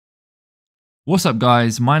What's up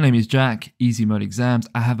guys, my name is Jack, Easy Mode Exams.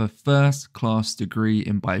 I have a first class degree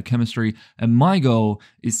in biochemistry and my goal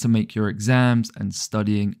is to make your exams and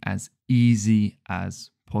studying as easy as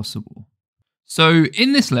possible. So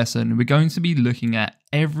in this lesson, we're going to be looking at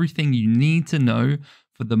everything you need to know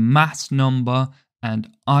for the mass number and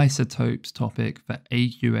isotopes topic for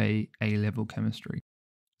AQA A-Level chemistry.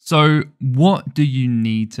 So what do you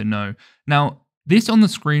need to know? Now, this on the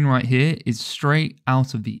screen right here is straight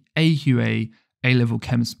out of the AQA A-Level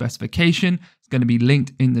Chem specification. It's going to be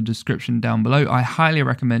linked in the description down below. I highly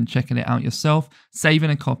recommend checking it out yourself, saving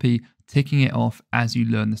a copy, ticking it off as you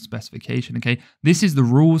learn the specification, okay? This is the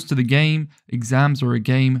rules to the game. Exams are a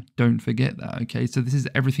game, don't forget that, okay? So this is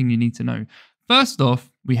everything you need to know. First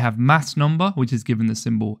off, we have mass number, which is given the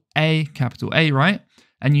symbol A, capital A, right?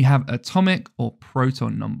 And you have atomic or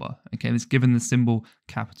proton number, okay? It's given the symbol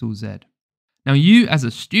capital Z. Now, you as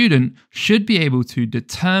a student should be able to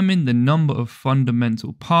determine the number of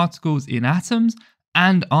fundamental particles in atoms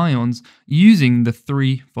and ions using the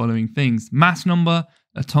three following things: mass number,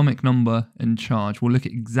 atomic number, and charge. We'll look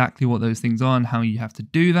at exactly what those things are and how you have to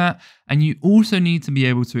do that. And you also need to be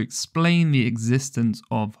able to explain the existence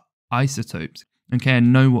of isotopes, okay,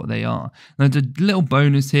 and know what they are. Now, there's a little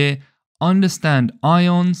bonus here. Understand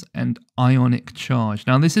ions and ionic charge.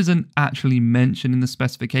 Now, this isn't actually mentioned in the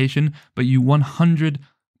specification, but you 100%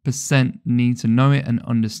 need to know it and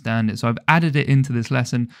understand it. So I've added it into this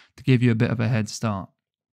lesson to give you a bit of a head start.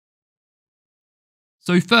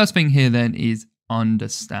 So first thing here then is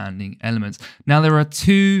understanding elements. Now, there are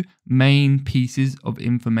two main pieces of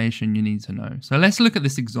information you need to know. So let's look at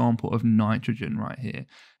this example of nitrogen right here.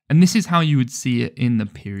 And this is how you would see it in the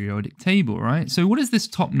periodic table, right? So what does this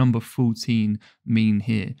top number 14 mean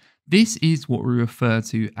here? This is what we refer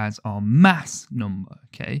to as our mass number,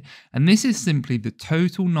 okay? And this is simply the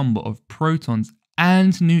total number of protons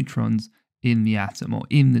and neutrons in the atom or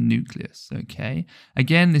in the nucleus, okay?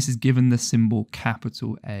 Again, this is given the symbol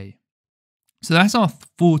capital A. So that's our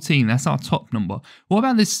 14, that's our top number. What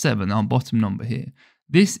about this 7, our bottom number here?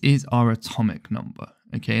 This is our atomic number,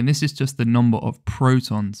 okay? And this is just the number of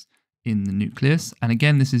protons in the nucleus. And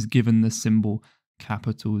again, this is given the symbol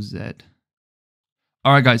capital Z.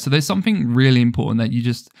 All right, guys, so there's something really important that you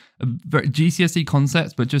just, GCSE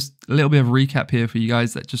concepts, but just a little bit of recap here for you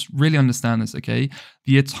guys that just really understand this, okay?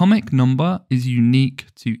 The atomic number is unique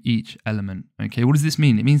to each element, okay? What does this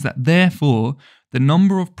mean? It means that therefore, the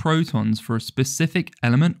number of protons for a specific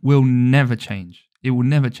element will never change. It will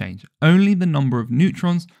never change. Only the number of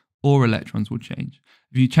neutrons or electrons will change.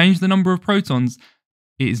 If you change the number of protons,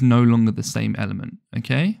 it is no longer the same element,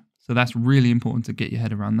 okay? So that's really important to get your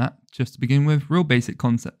head around that. Just to begin with, real basic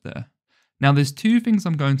concept there. Now, there's two things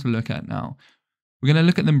I'm going to look at now. We're going to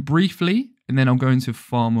look at them briefly, and then I'll go into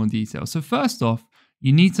far more detail. So first off,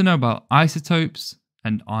 you need to know about isotopes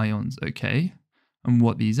and ions, okay? And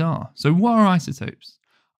what these are. So what are isotopes?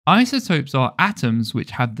 Isotopes are atoms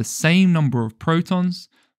which have the same number of protons,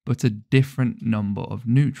 but a different number of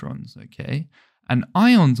neutrons, okay? And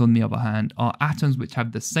ions, on the other hand, are atoms which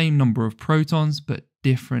have the same number of protons, but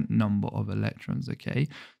different number of electrons, okay?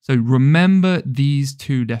 So remember these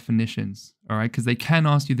two definitions, all right? Because they can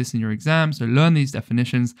ask you this in your exam, so learn these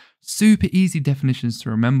definitions. Super easy definitions to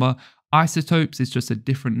remember. Isotopes is just a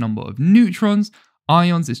different number of neutrons.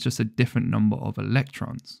 Ions is just a different number of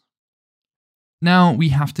electrons. Now we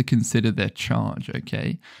have to consider their charge,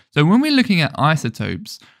 okay? So when we're looking at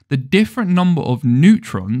isotopes, the different number of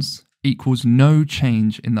neutrons equals no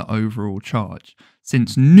change in the overall charge,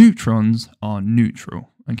 since neutrons are neutral,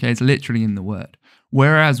 okay? It's literally in the word.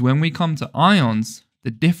 Whereas when we come to ions, the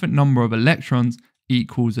different number of electrons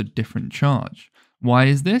equals a different charge. Why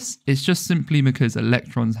is this? It's just simply because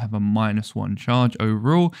electrons have a -1 charge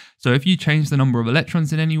overall. So if you change the number of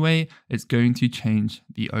electrons in any way, it's going to change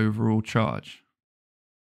the overall charge.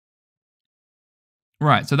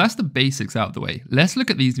 Right, so that's the basics out of the way. Let's look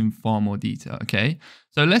at these in far more detail, okay?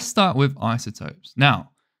 So let's start with isotopes. Now,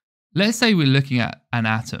 let's say we're looking at an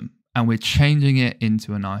atom and we're changing it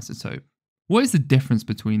into an isotope. What is the difference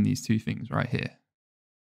between these two things right here?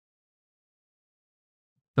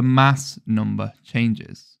 The mass number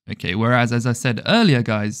changes, okay? Whereas, as I said earlier,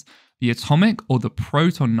 guys, the atomic or the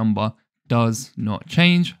proton number does not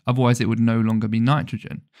change, otherwise it would no longer be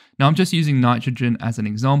nitrogen. Now, I'm just using nitrogen as an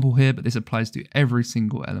example here, but this applies to every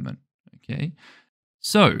single element, okay?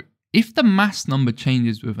 So, if the mass number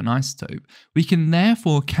changes with an isotope, we can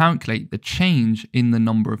therefore calculate the change in the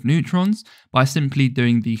number of neutrons by simply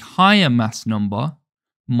doing the higher mass number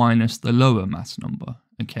minus the lower mass number,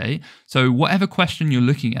 Okay, so whatever question you're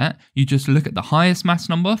looking at, you just look at the highest mass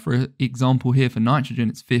number. For example, here for nitrogen,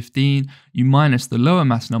 it's 15. You minus the lower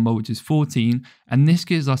mass number, which is 14. And this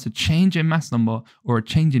gives us a change in mass number or a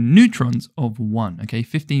change in neutrons of 1. Okay,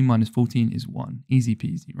 15 minus 14 is 1. Easy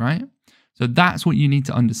peasy, right? So that's what you need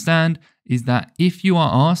to understand, is that if you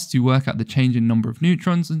are asked to work out the change in number of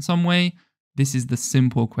neutrons in some way, this is the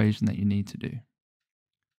simple equation that you need to do.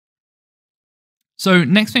 So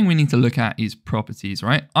next thing we need to look at is properties,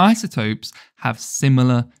 right? Isotopes have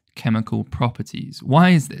similar chemical properties. Why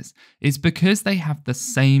is this? It's because they have the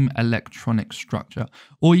same electronic structure,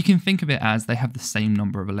 or you can think of it as they have the same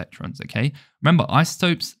number of electrons, okay? Remember,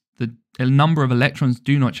 isotopes, the number of electrons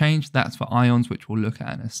do not change. That's for ions, which we'll look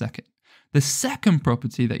at in a second. The second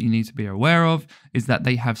property that you need to be aware of is that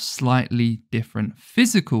they have slightly different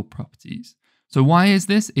physical properties. So why is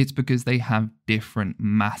this? It's because they have different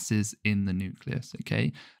masses in the nucleus,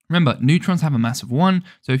 okay? Remember, neutrons have a mass of 1,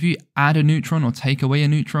 so if you add a neutron or take away a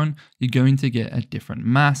neutron, you're going to get a different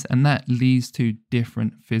mass, and that leads to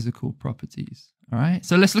different physical properties, all right?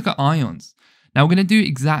 So let's look at ions. Now we're going to do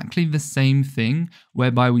exactly the same thing,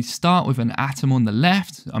 whereby we start with an atom on the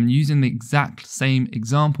left. I'm using the exact same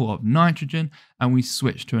example of nitrogen, and we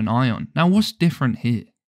switch to an ion. Now what's different here?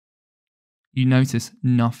 You notice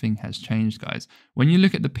nothing has changed, guys. When you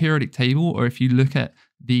look at the periodic table, or if you look at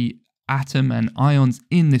the atom and ions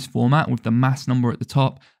in this format with the mass number at the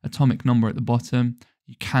top, atomic number at the bottom,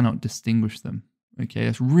 you cannot distinguish them. Okay,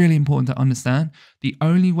 it's really important to understand. The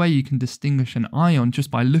only way you can distinguish an ion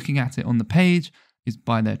just by looking at it on the page is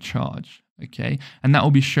by their charge. Okay, and that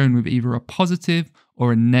will be shown with either a positive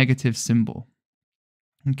or a negative symbol.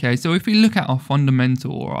 Okay, so if we look at our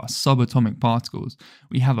fundamental or our subatomic particles,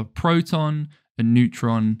 we have a proton, a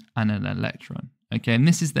neutron, and an electron. Okay, and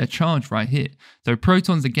this is their charge right here. So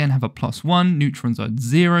protons again have a +1, neutrons are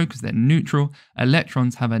 0 because they're neutral,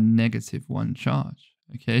 electrons have a -1 charge.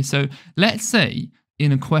 Okay, so let's say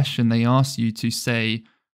in a question they ask you to say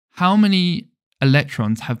how many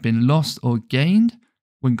electrons have been lost or gained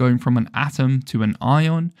when going from an atom to an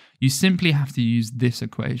ion. You simply have to use this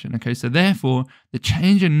equation. Okay, so therefore the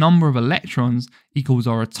change in number of electrons equals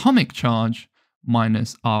our atomic charge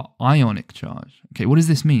minus our ionic charge. Okay, what does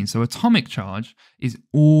this mean? So atomic charge is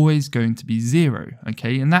always going to be 0.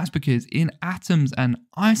 Okay, and that's because in atoms and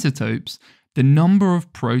isotopes, the number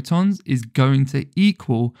of protons is going to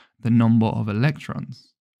equal the number of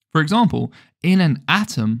electrons. For example, in an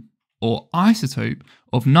atom or isotope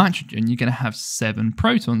of nitrogen, you're going to have 7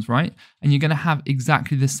 protons, right? And you're going to have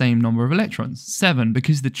exactly the same number of electrons, 7,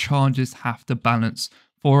 because the charges have to balance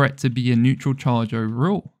for it to be a neutral charge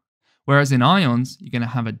overall. Whereas in ions, you're going to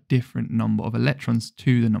have a different number of electrons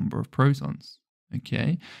to the number of protons,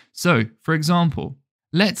 okay? So, for example,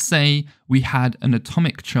 let's say we had an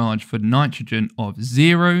atomic charge for nitrogen of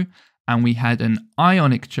 0, and we had an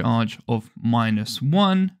ionic charge of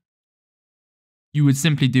 -1. You would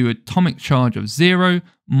simply do atomic charge of 0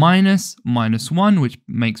 minus -1, which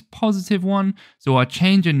makes +1. So our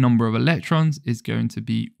change in number of electrons is going to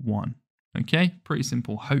be 1. Okay, pretty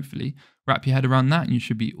simple, hopefully. Wrap your head around that and you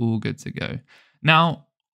should be all good to go. Now,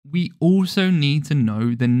 we also need to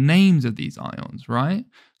know the names of these ions, right?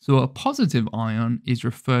 So a positive ion is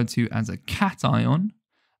referred to as a cation,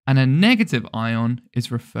 and a negative ion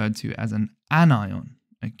is referred to as an anion,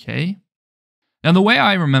 okay? Now, the way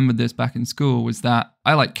I remembered this back in school was that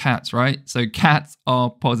I like cats, right? So cats are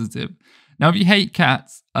positive. Now, if you hate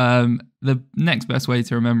cats, the next best way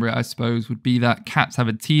to remember it, I suppose, would be that cats have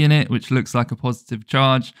a T in it, which looks like a positive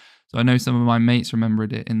charge. So I know some of my mates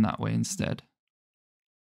remembered it in that way instead.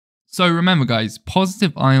 So remember, guys,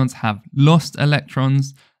 positive ions have lost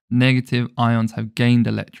electrons, negative ions have gained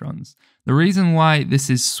electrons. The reason why this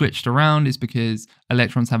is switched around is because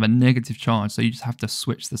electrons have a negative charge, so you just have to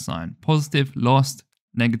switch the sign. Positive, lost,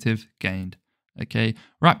 negative, gained. Okay,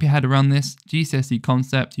 wrap your head around this GCSE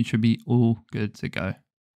concept, you should be all good to go.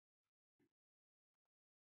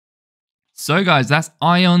 So guys, that's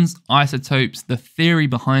ions, isotopes, the theory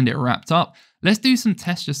behind it wrapped up. Let's do some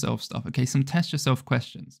test yourself stuff, okay, some test yourself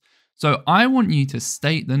questions. So I want you to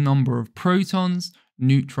state the number of protons,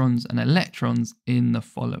 neutrons, and electrons in the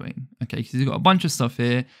following. Okay, because you've got a bunch of stuff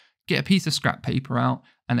here. Get a piece of scrap paper out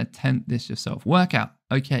and attempt this yourself. Work out,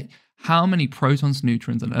 okay, how many protons,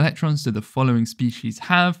 neutrons, and electrons do the following species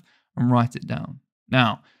have, and write it down.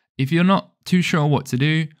 Now, if you're not too sure what to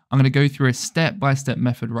do, I'm going to go through a step-by-step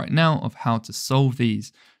method right now of how to solve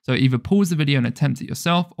these. So either pause the video and attempt it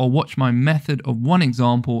yourself, or watch my method of one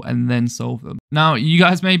example and then solve them. Now, you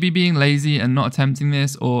guys may be being lazy and not attempting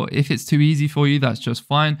this, or if it's too easy for you, that's just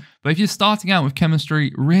fine. But if you're starting out with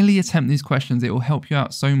chemistry, really attempt these questions. It will help you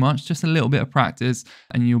out so much. Just a little bit of practice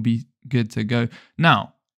and you'll be good to go.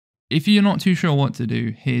 Now, if you're not too sure what to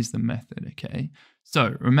do, here's the method, okay?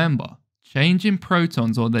 So remember, change in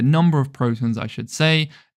protons, or the number of protons I should say,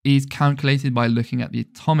 is calculated by looking at the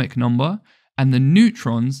atomic number, and the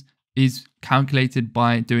neutrons is calculated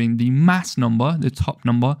by doing the mass number, the top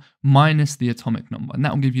number, minus the atomic number, and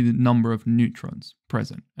that will give you the number of neutrons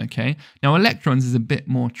present, okay? Now, electrons is a bit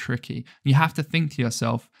more tricky. You have to think to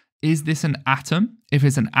yourself, is this an atom? If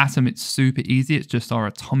it's an atom, it's super easy. It's just our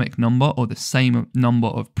atomic number or the same number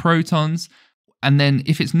of protons. And then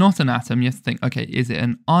if it's not an atom, you have to think, okay, is it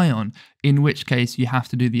an ion? In which case you have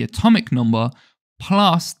to do the atomic number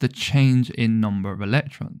plus the change in number of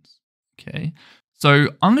electrons, okay? So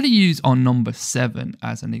I'm going to use our number 7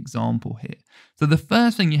 as an example here. So the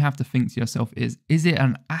first thing you have to think to yourself is it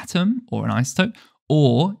an atom or an isotope,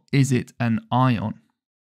 or is it an ion?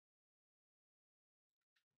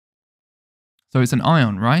 So it's an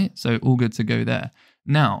ion, right? So all good to go there.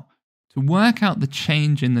 Now, to work out the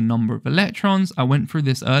change in the number of electrons, I went through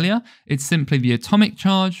this earlier. It's simply the atomic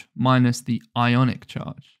charge minus the ionic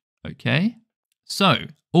charge, okay? So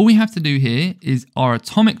all we have to do here is our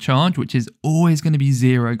atomic charge, which is always going to be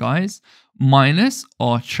 0, guys, minus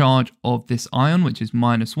our charge of this ion, which is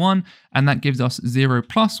 -1, and that gives us 0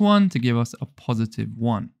 plus 1 to give us a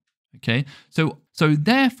 +1. Okay, so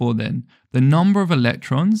therefore then, the number of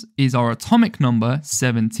electrons is our atomic number,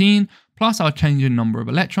 17, plus our change in number of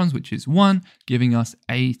electrons, which is 1, giving us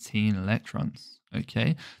 18 electrons.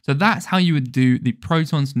 Okay, so that's how you would do the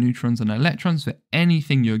protons, neutrons, and electrons for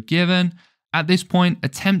anything you're given. At this point,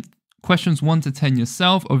 attempt questions 1 to 10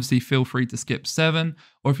 yourself. Obviously, feel free to skip 7,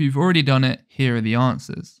 or if you've already done it, here are the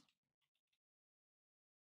answers.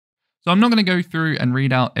 So I'm not going to go through and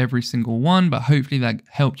read out every single one, but hopefully that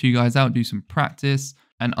helped you guys out, do some practice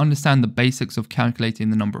and understand the basics of calculating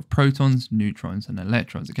the number of protons, neutrons, and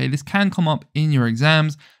electrons. Okay, this can come up in your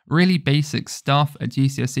exams, really basic stuff at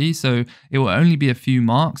GCSE, so it will only be a few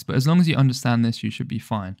marks, but as long as you understand this, you should be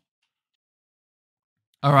fine.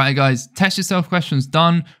 All right, guys, test yourself questions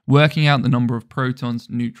done, working out the number of protons,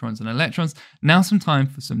 neutrons, and electrons. Now some time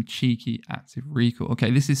for some cheeky active recall. Okay,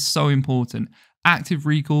 this is so important. Active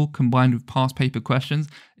recall combined with past paper questions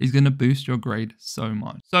is going to boost your grade so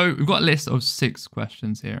much. So we've got a list of 6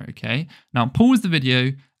 questions here, okay? Now pause the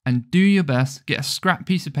video and do your best. Get a scrap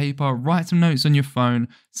piece of paper, write some notes on your phone,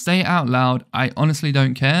 say it out loud. I honestly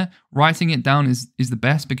don't care. Writing it down is the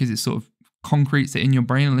best because it sort of concretes it in your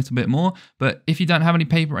brain a little bit more. But if you don't have any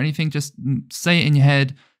paper or anything, just say it in your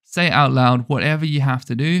head. Say it out loud, whatever you have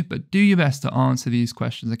to do, but do your best to answer these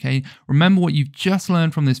questions, okay? Remember what you've just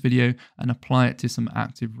learned from this video and apply it to some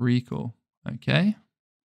active recall, okay?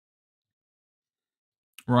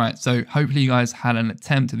 Right, so hopefully you guys had an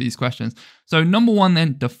attempt at these questions. So number 1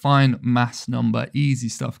 then, define mass number. Easy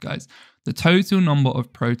stuff, guys. The total number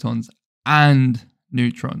of protons and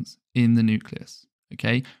neutrons in the nucleus,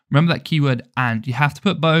 okay? Remember that keyword and. You have to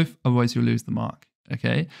put both, otherwise you'll lose the mark.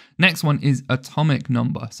 Okay, next one is atomic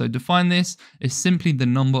number. So define this is simply the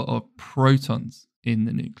number of protons in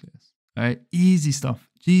the nucleus. All right, easy stuff,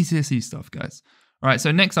 GCSE stuff, guys. All right,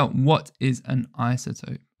 so next up, what is an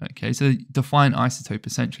isotope? Okay, so define isotope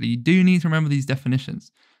essentially. You do need to remember these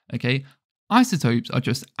definitions. Okay, isotopes are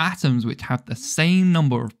just atoms which have the same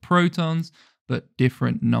number of protons but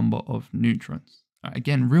different number of neutrons. All right,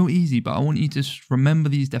 again, real easy, but I want you to just remember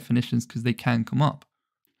these definitions because they can come up.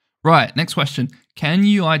 Right, next question. Can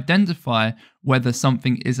you identify whether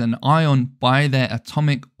something is an ion by their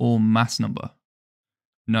atomic or mass number?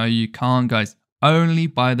 No, you can't, guys. Only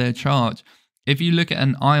by their charge. If you look at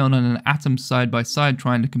an ion and an atom side by side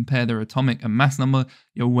trying to compare their atomic and mass number,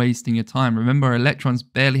 you're wasting your time. Remember, electrons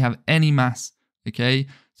barely have any mass, okay?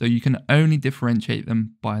 So you can only differentiate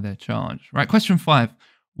them by their charge. Right, question 5.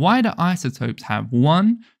 Why do isotopes have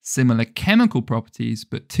 1, similar chemical properties,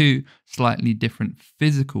 but 2, slightly different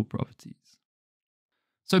physical properties?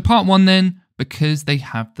 So part 1 then, because they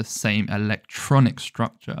have the same electronic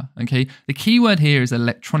structure, okay? The key word here is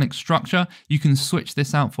electronic structure. You can switch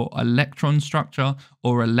this out for electron structure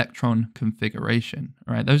or electron configuration,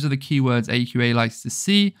 all right? Those are the keywords AQA likes to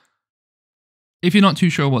see. If you're not too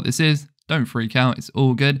sure what this is, don't freak out, it's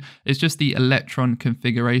all good. It's just the electron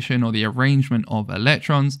configuration or the arrangement of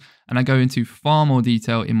electrons. And I go into far more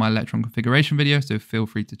detail in my electron configuration video, so feel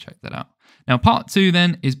free to check that out. Now, part 2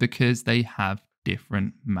 then is because they have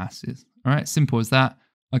different masses. All right, simple as that.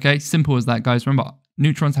 Okay, simple as that, guys. Remember,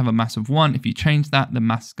 Neutrons have a mass of 1. If you change that, the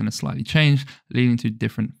mass is going to slightly change, leading to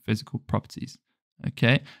different physical properties.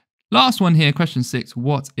 Okay. Last one here, question 6.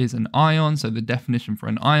 What is an ion? So the definition for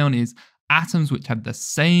an ion is atoms which have the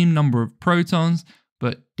same number of protons,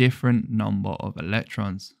 but different number of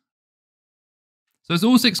electrons. So it's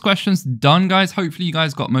all 6 questions done, guys. Hopefully you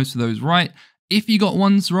guys got most of those right. If you got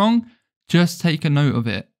ones wrong, just take a note of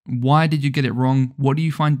it. Why did you get it wrong? What do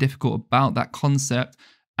you find difficult about that concept?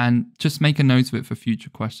 And just make a note of it for future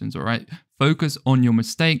questions, all right? Focus on your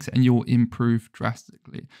mistakes and you'll improve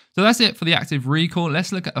drastically. So that's it for the active recall.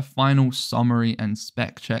 Let's look at a final summary and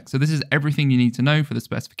spec check. So this is everything you need to know for the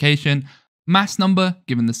specification. Mass number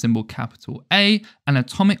given the symbol capital A, and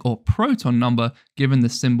atomic or proton number given the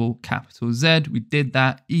symbol capital Z. We did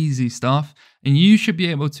that, easy stuff. And you should be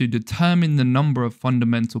able to determine the number of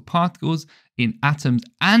fundamental particles in atoms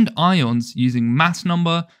and ions using mass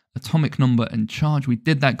number, atomic number, and charge. We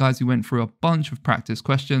did that, guys. We went through a bunch of practice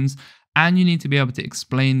questions, and you need to be able to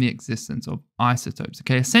explain the existence of isotopes.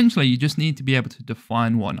 Okay, essentially, you just need to be able to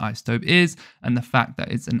define what an isotope is and the fact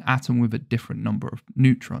that it's an atom with a different number of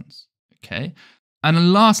neutrons. Okay, and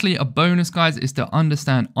then lastly, a bonus, guys, is to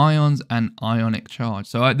understand ions and ionic charge.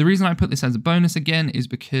 So the reason I put this as a bonus again is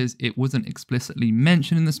because it wasn't explicitly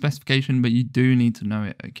mentioned in the specification, but you do need to know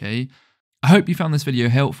it. Okay, I hope you found this video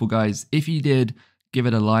helpful, guys. If you did, give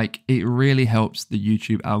it a like. It really helps the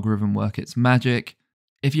YouTube algorithm work its magic.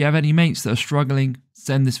 If you have any mates that are struggling,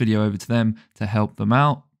 send this video over to them to help them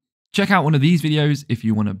out. Check out one of these videos if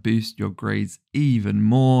you want to boost your grades even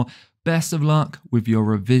more. Best of luck with your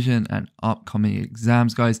revision and upcoming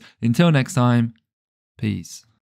exams, guys. Until next time, peace.